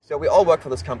So we all work for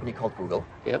this company called Google,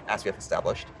 Yep. as we have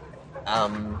established.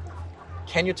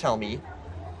 Can you tell me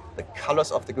the colors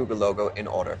of the Google logo in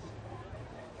order?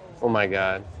 Oh my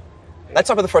God. Let's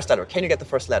start with the first letter. Can you get the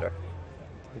first letter?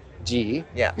 G.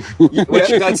 Yeah. Which,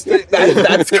 that's correct.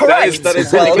 That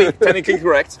is technically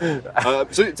correct.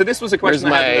 So this was a Where's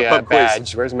question I had in the my pub quiz.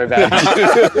 badge? Where's my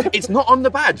badge? It's not on the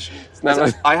badge. It's not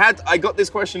on- I got this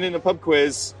question in a pub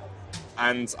quiz,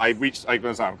 and I was like,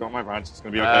 I've got my badge. It's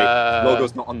going to be okay.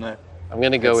 Logo's not on there. I'm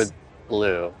going to go with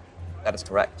blue. That is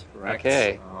correct. Correct.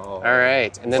 Okay. Oh. All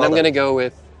right. And then Well I'm going to done. go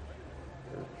with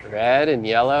red and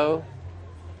yellow.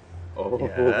 Oh,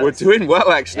 Yes. we're doing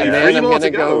well, actually. And then Three I'm more going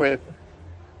to to go with...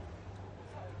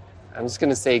 I'm just going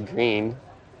to say green.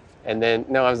 And then...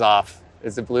 No, I was off.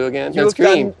 Is it blue again? No, You've it's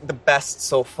green. done the best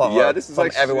so far Yeah, this is from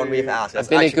actually- everyone we've asked. I've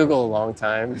been at Google a long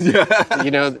time. You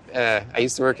know, I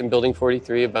used to work in Building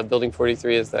 43. About Building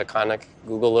 43 is the iconic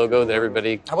Google logo that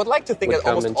everybody... I would like to think would that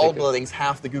come almost and all take it. buildings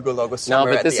have the Google logo No,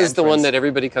 somewhere but at this the is the one entrance. that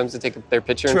everybody comes to take their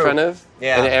picture in True. front of.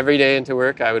 Yeah. And every day into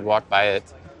work, I would walk by it.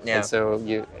 Yeah. And so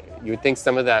you would think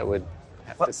some of that would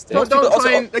have Well, to stay. most Don't people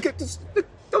try also- and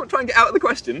don't try and get out of the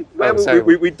question. I'm sorry.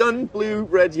 We've done blue,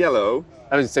 red, yellow.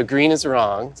 Oh, so green is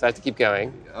wrong, so I have to keep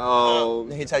going. Oh,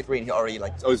 He typed green. He already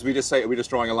so we just say we're just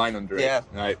drawing a line under it. Yeah.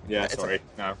 Right. Yeah. It's Sorry.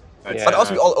 No. Yeah. But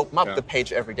also, we all open up Yeah. the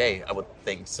page every day, I would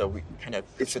think. So we kind of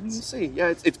We'll see.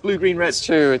 Yeah. It's blue, green, red. It's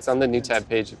true, it's on the new tab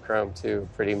page of Chrome too,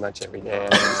 pretty much every day.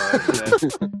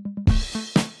 Yeah.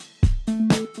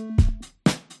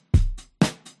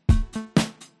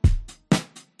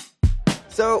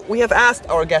 So we have asked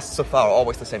our guests so far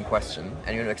always the same question,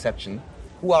 and you're no exception.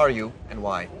 Who are you and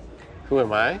why? Who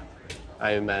am I?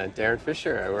 I'm Darin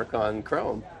Fisher. I work on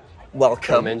Chrome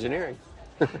Welcome. engineering.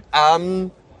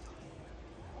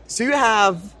 So you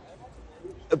have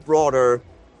a broader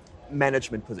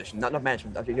management position, not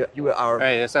management. I think you are. All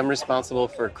right, so I'm responsible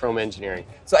for Chrome engineering.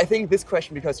 So I think this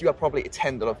question, because you are probably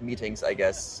attend a lot of meetings, I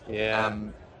guess. Yeah.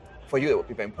 For you, it would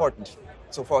be very important.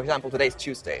 So, for example, today's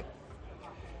Tuesday.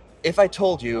 If I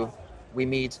told you we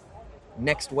meet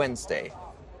next Wednesday,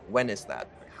 when is that?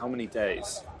 How many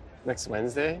days? Next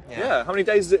Wednesday? Yeah. How many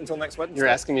days is it until next Wednesday? You're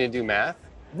asking me to do math?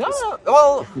 No.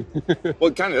 Well,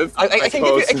 Well, kind of. I can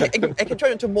give you. suppose. I can turn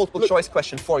it into a multiple choice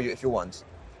question for you if you want.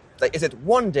 Like, is it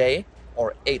 1 day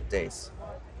or 8 days?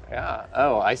 Yeah.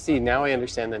 Oh, I see. Now I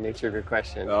understand the nature of your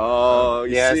question. Oh,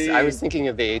 you yes, see. I was thinking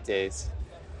of the 8 days.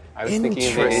 I was thinking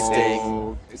of the 8 days.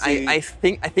 Interesting. You see. I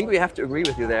think we have to agree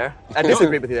with you there. I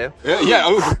disagree with you there. Yeah,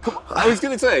 I was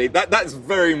going to say that's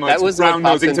very much That was what brown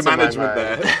nosing popped to into my management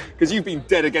mind. there, because you've been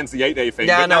dead against the 8-day thing.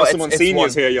 Yeah, but no, now it's- someone it's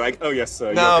senior's one. here, you're like, oh yes,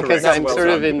 sir. No, you're Because correct. I'm Well sort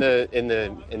of done.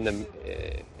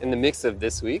 in the mix of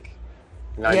this week.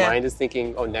 My Yeah. mind is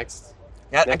thinking, oh, next.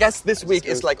 Yeah, I Next. guess this week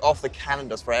Just is like off the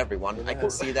calendars for everyone. I can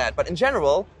see that. But in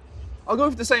general, I'll go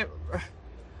with the same.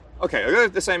 Okay, I'll go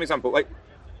with the same example. Like,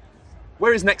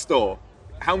 where is next door?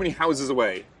 How many houses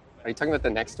away? Are you talking about the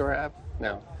Nextdoor app?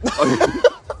 No.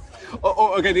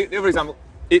 Okay, the other example.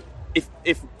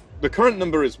 If the current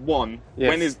number is 1,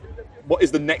 Yes. what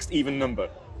is the next even number?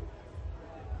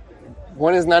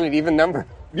 1 is not an even number.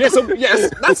 Yes,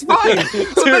 that's fine.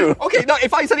 So Two. okay, now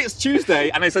if I said it's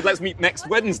Tuesday and I said let's meet next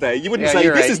Wednesday, you wouldn't Yeah, say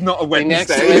you're this right. is not a The Wednesday.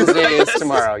 next Wednesday is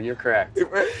tomorrow. You're correct.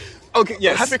 Okay,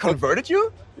 yes. have we converted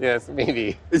you? Yes,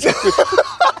 maybe.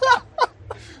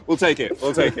 We'll take it. It's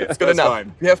Good That's enough.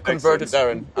 fine. We have converted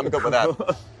Excellent. Darren. I'm good with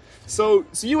that. So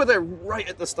you were there right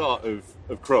at the start of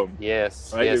Chrome.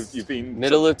 Yes. Right, Yes. you've been-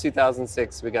 Middle of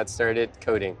 2006, we got started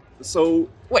coding. So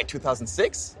Wait,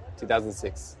 2006?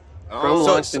 2006. Oh. Chrome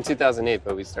So- launched in 2008,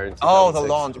 but we started in Oh, 2006. the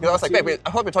launch. Because I was like, wait,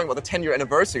 I thought we were talking about the 10-year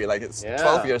anniversary. Like, it's Yeah.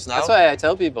 12 years now. That's why I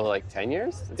tell people, like, 10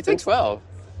 years? It's been takes- 12.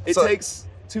 it So- takes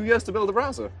 2 years to build a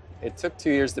browser. It took 2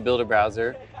 years to build a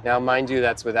browser. Now, mind you,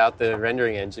 that's without the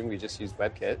rendering engine. We just used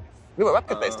WebKit. We were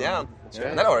WebKit-based, yeah. right.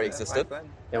 And that already existed. Back then.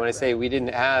 And when I say we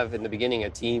didn't have, in the beginning, a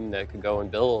team that could go and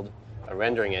build a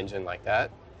rendering engine like that.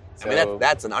 I mean,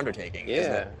 that's an undertaking,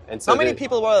 isn't yeah. it? And so How many the-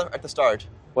 people were at the start?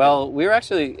 Well, we were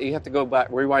actually, you have to go back,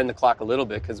 rewind the clock a little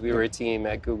bit, because we were a team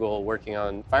at Google working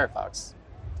on Firefox.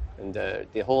 And the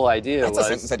whole idea That's was... a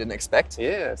sentence I didn't expect.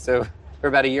 Yeah, so for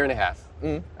about a year and a half.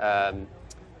 Mm.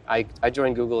 I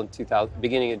joined Google in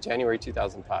beginning of January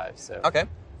 2005. So Okay.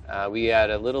 we had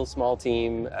a little small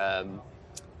team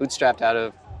bootstrapped out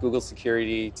of Google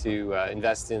security to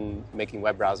invest in making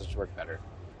web browsers work better.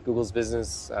 Google's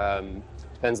business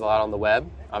depends a lot on the web,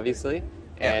 obviously.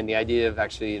 Yeah. And the idea of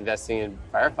actually investing in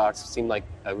Firefox seemed like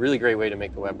a really great way to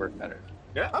make the web work better.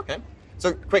 Yeah. Okay.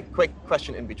 So, quick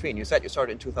question in between. You said you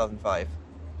started in 2005.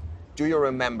 Do you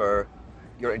remember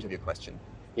your interview question?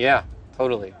 Yeah,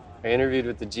 totally. I interviewed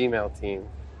with the Gmail team.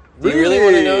 Do you really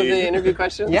want to know the interview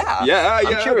questions? Yeah. Yeah,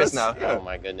 I'm curious now. yeah. Oh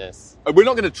my goodness. We're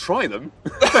not going to try them.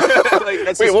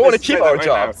 Let's We just- want to let's keep say our that right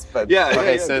jobs, now. but Yeah.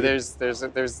 Okay, yeah, so yeah.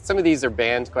 there's some of these are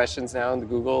banned questions now in the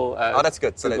Google. Oh, that's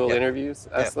good. So Google that, yeah. interviews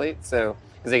Yeah. slate. So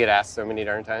because they get asked so many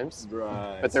darn times.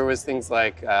 Right. But there was things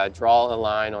like draw a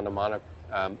line on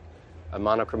a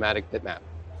monochromatic bitmap.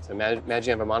 So imagine you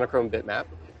have a monochrome bitmap,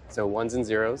 so ones and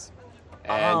zeros,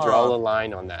 and draw a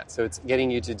line on that. So it's getting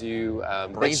you to do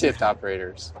bit shift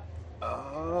operators.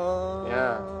 Oh.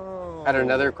 Yeah. I had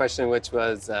another question, which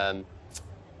was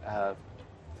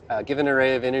given an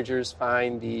array of integers,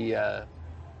 find the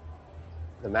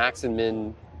max and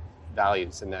min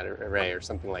values in that array, or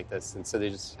something like this. And so they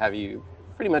just have you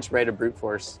pretty much write a brute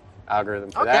force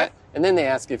algorithm for that, and then they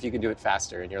ask if you can do it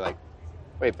faster, and you're like,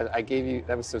 wait, but I gave you,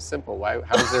 that was so simple.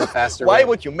 How is there a faster Why way?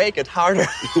 would you make it harder?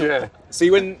 Yeah. See,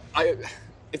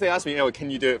 if they asked me, can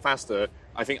you do it faster?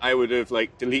 I think I would have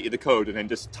deleted the code and then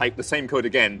just typed the same code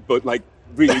again, but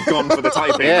really gone for the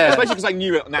typing. Yeah. Especially because I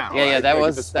knew it now. Yeah, right? that Like,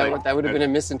 was just, that would have been a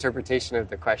misinterpretation of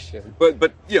the question.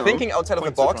 But Thinking outside of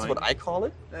the points are box, fine. what I call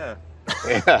it. Yeah.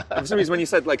 Yeah. For some reason, when you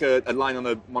said a line on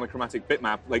a monochromatic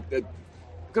bitmap,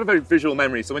 I've got a very visual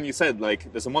memory. So when you said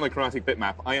there's a monochromatic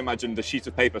bitmap, I imagined a sheet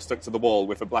of paper stuck to the wall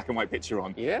with a black and white picture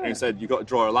on. Yeah. And you said you got to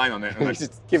draw a line on it. And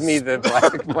Just give me the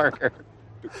black marker.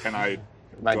 can I?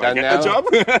 Am I do done I now? get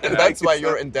the job? And that's why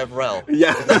you're in DevRel.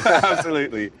 Yeah,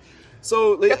 absolutely.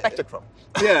 So Get back to Chrome.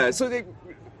 yeah, so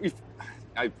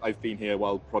I've been here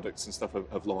while products and stuff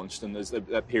have launched, and there's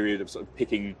that period of sort of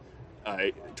picking,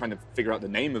 trying to figure out the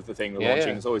name of the thing we're launching.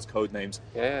 Yeah. There's always code names.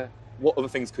 Yeah. What other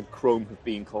things could Chrome have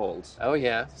been called? Oh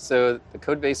yeah. So the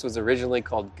code base was originally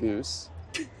called Goose.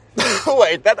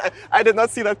 Wait, I did not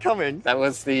see that coming. That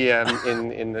was the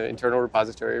in the internal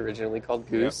repository originally called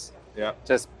Goose. Yeah.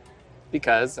 Just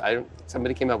because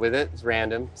somebody came up with it. It's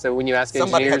random. So when you ask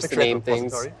Somebody had engineers to to create name a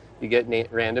things, repository. you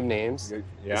get random names.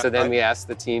 Yeah. So then we asked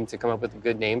the team to come up with a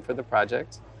good name for the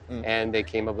project, and they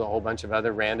came up with a whole bunch of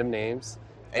other random names.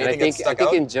 Anything and I that think stuck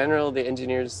out? in general the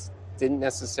engineers didn't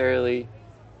necessarily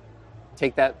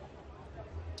take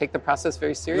the process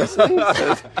very seriously.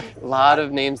 So a lot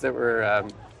of names that were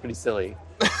pretty silly.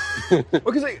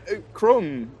 Because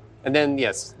Chrome. And then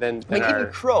then I mean, even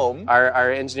Chrome.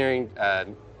 our engineering, I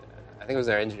think it was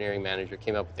our engineering manager,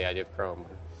 came up with the idea of Chrome.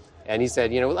 And he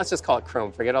said, let's just call it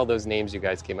Chrome. Forget all those names you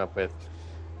guys came up with.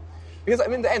 Because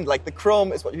in the end, the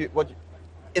Chrome is what you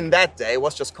in that day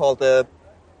was just called the.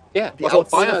 Yeah. That's what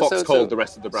outside- Firefox called the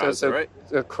rest of the browser, right?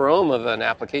 The Chrome of an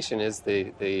application is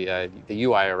the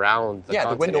UI around the Yeah,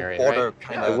 the content window area, border right?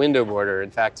 kind The of. window border.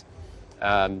 In fact,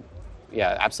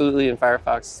 absolutely in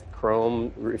Firefox,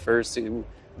 Chrome refers to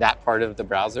that part of the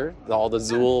browser, all the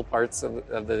Zool parts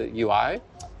of the UI.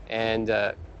 And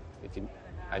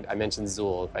I mentioned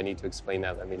Zool. If I need to explain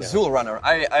that, let me know. Zool Runner,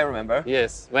 I remember.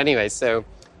 Yes. Well, anyway, so,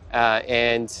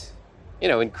 in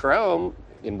Chrome,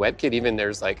 in WebKit even,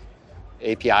 there's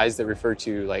APIs that refer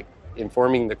to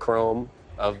informing the Chrome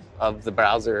of the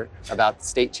browser about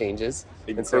state changes.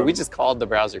 And so we just called the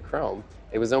browser Chrome.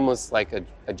 It was almost like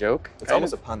a joke. It's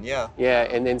almost a pun, yeah. Yeah,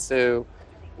 and then so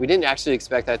we didn't actually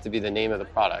expect that to be the name of the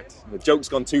product. The joke's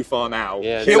gone too far now.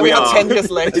 Yeah, Here we are 10 years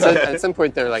later. So at some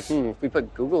point they're like, if we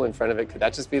put Google in front of it, could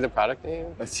that just be the product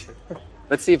name? Let's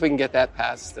see if we can get that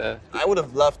past I would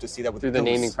have loved to see that with through the Goose.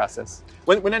 naming process.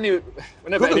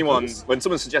 Whenever anyone, Goose. when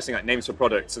someone's suggesting names for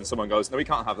products and someone goes, no, we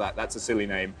can't have that, that's a silly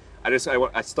name, I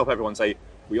stop everyone and say,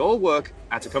 we all work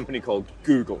at a company called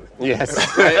Google. Yes.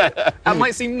 Right? That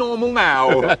might seem normal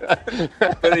now,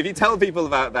 but if you tell people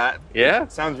about that, Yeah.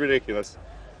 it sounds ridiculous.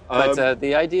 But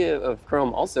the idea of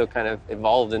Chrome also kind of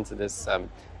evolved into this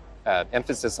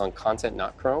emphasis on content,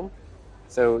 not Chrome.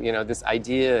 So, this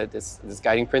idea, this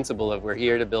guiding principle of we're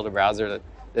here to build a browser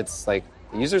that's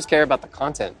users care about the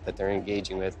content that they're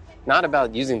engaging with, not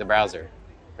about using the browser,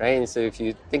 right? And so if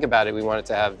you think about it, we wanted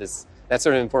to have that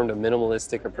sort of informed a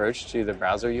minimalistic approach to the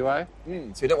browser UI.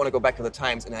 So you don't want to go back to the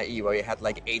times in IE where you had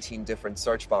 18 different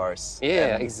search bars.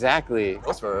 Yeah, And exactly.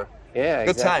 Those were Yeah,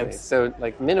 good exactly. times. So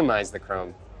minimize the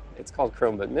Chrome. It's called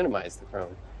Chrome, but minimize the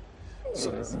Chrome.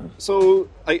 So,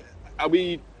 are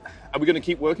we going to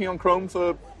keep working on Chrome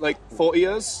for 40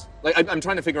 years? I'm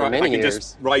trying to figure out if I many can years.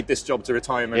 just ride this job to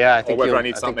retirement, Yeah, I think, or whether I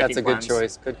need to start that's a making good plans.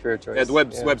 choice, good career choice. Yeah, the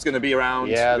web's going to be around.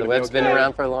 Yeah, the It's gonna web's be been okay.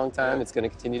 around for a long time. It's going to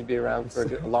continue to be around for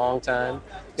a long time.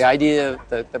 The idea,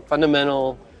 the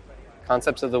fundamental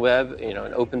concepts of the web, an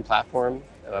open platform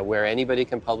where anybody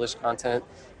can publish content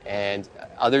and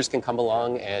others can come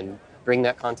along and bring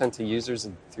that content to users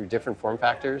through different form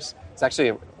factors. It's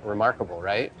actually remarkable,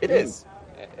 right? It is.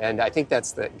 And I think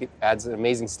adds an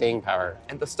amazing staying power.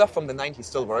 And the stuff from the 90s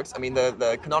still works. I mean,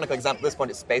 the canonical example at this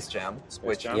point is Space Jam,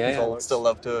 which Jam. people still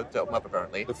love to open up,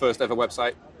 apparently. The first ever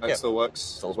website that still works.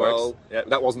 Still as well. works. Yeah,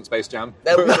 that wasn't Space Jam.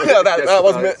 That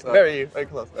was very, very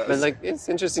close. But like, it's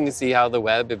interesting to see how the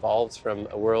web evolves from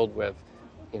a world with,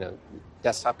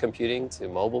 desktop computing to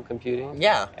mobile computing.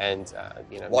 Yeah. And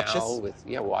watches. now with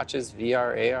watches,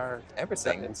 VR, AR,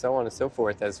 everything, and so on and so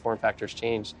forth. As form factors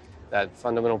change, that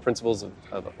fundamental principles of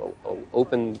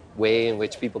open way in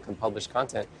which people can publish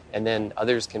content, and then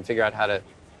others can figure out how to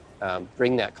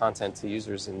bring that content to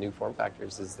users in new form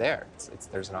factors is there.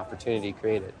 There's an opportunity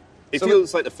created. It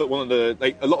feels like one of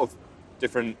the a lot of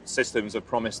different systems have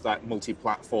promised that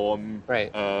multi-platform,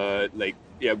 right?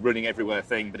 Running everywhere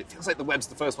thing, but it feels like the web's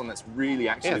the first one that's really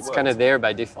actually it's worked. kind of there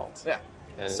by default. Yeah.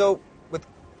 And so with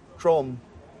Chrome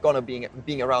gonna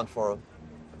being around for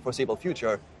the foreseeable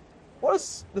future, what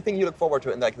is the thing you look forward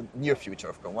to in the near future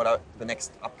of Chrome? What are the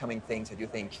next upcoming things that you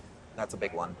think that's a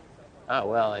big one? Oh,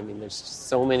 well, I mean, there's just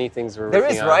so many things we're there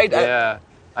working is, on. Right? Yeah.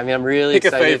 I mean, I'm really Pick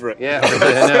excited. a favorite. Yeah.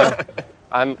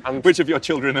 I know. I'm Which of your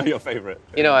children are your favorite?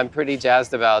 I'm pretty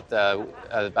jazzed about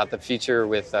the future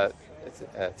with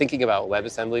thinking about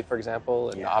WebAssembly, for example,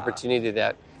 and the opportunity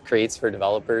that creates for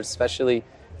developers, especially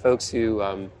folks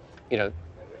who,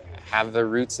 have their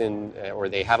roots in, or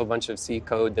they have a bunch of C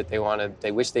code that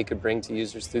they wish they could bring to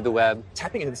users through the web.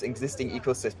 Tapping into this existing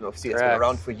ecosystem of C that's Correct. been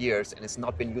around for years and it's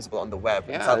not been usable on the web.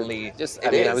 Yeah, and suddenly,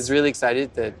 I was really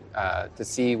excited to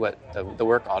see what the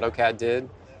work AutoCAD did,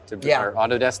 or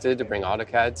Autodesk did to bring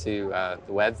AutoCAD to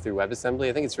the web through WebAssembly.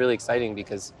 I think it's really exciting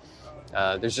because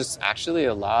there's just actually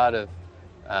a lot of,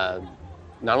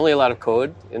 not only a lot of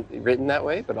code written that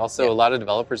way, but also a lot of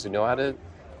developers who know how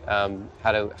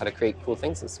to create cool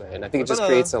things this way. And I think it just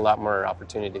creates a lot more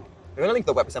opportunity. We're going to link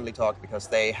the WebAssembly talk because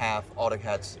they have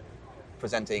AutoCAD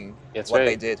presenting That's what right.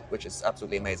 they did, which is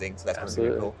absolutely amazing. So that's going to be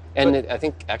really cool. And I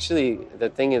think actually the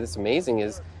thing that's amazing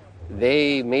is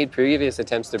they made previous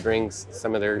attempts to bring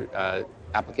some of their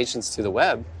applications to the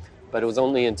web, but it was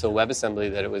only until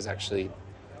WebAssembly that it was actually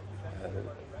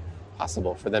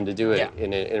possible for them to do it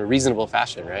in a reasonable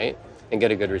fashion, right? And get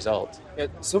a good result. Yeah,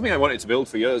 something I wanted to build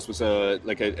for years was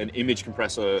an image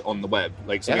compressor on the web,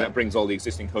 like something that brings all the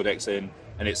existing codecs in.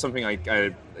 And it's something I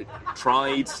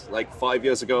tried 5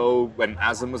 years ago when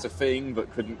ASM was a thing,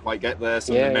 but couldn't quite get there.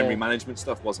 Some of the memory management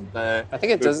stuff wasn't there. I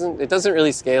think it doesn't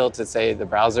really scale to say the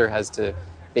browser has to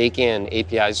bake in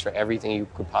APIs for everything you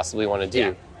could possibly want to do.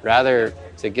 Yeah. Rather,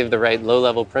 to give the right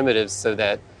low-level primitives so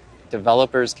that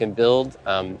developers can build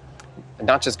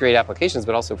not just great applications,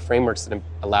 but also frameworks that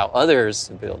allow others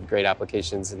to build great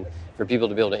applications, and for people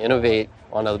to be able to innovate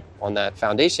on that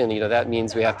foundation. That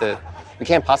means we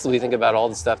can't possibly think about all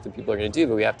the stuff that people are going to do,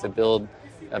 but we have to build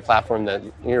a platform that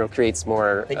creates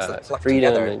more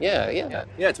freedom. And,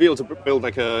 to be able to build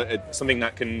something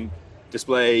that can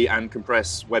display and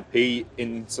compress WebP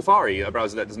in Safari, a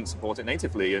browser that doesn't support it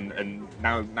natively, and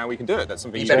now we can do it. That's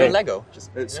something better than Lego.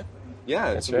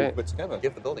 It's right. put together.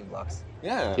 Give the building blocks.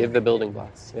 Yeah. Give the building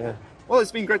blocks. Yeah. Well,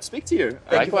 it's been great to speak to you.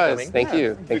 Likewise. Thank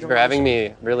you. Thank you for having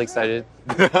me. Really excited.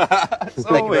 Thank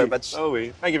you very much.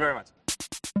 Thank you very much.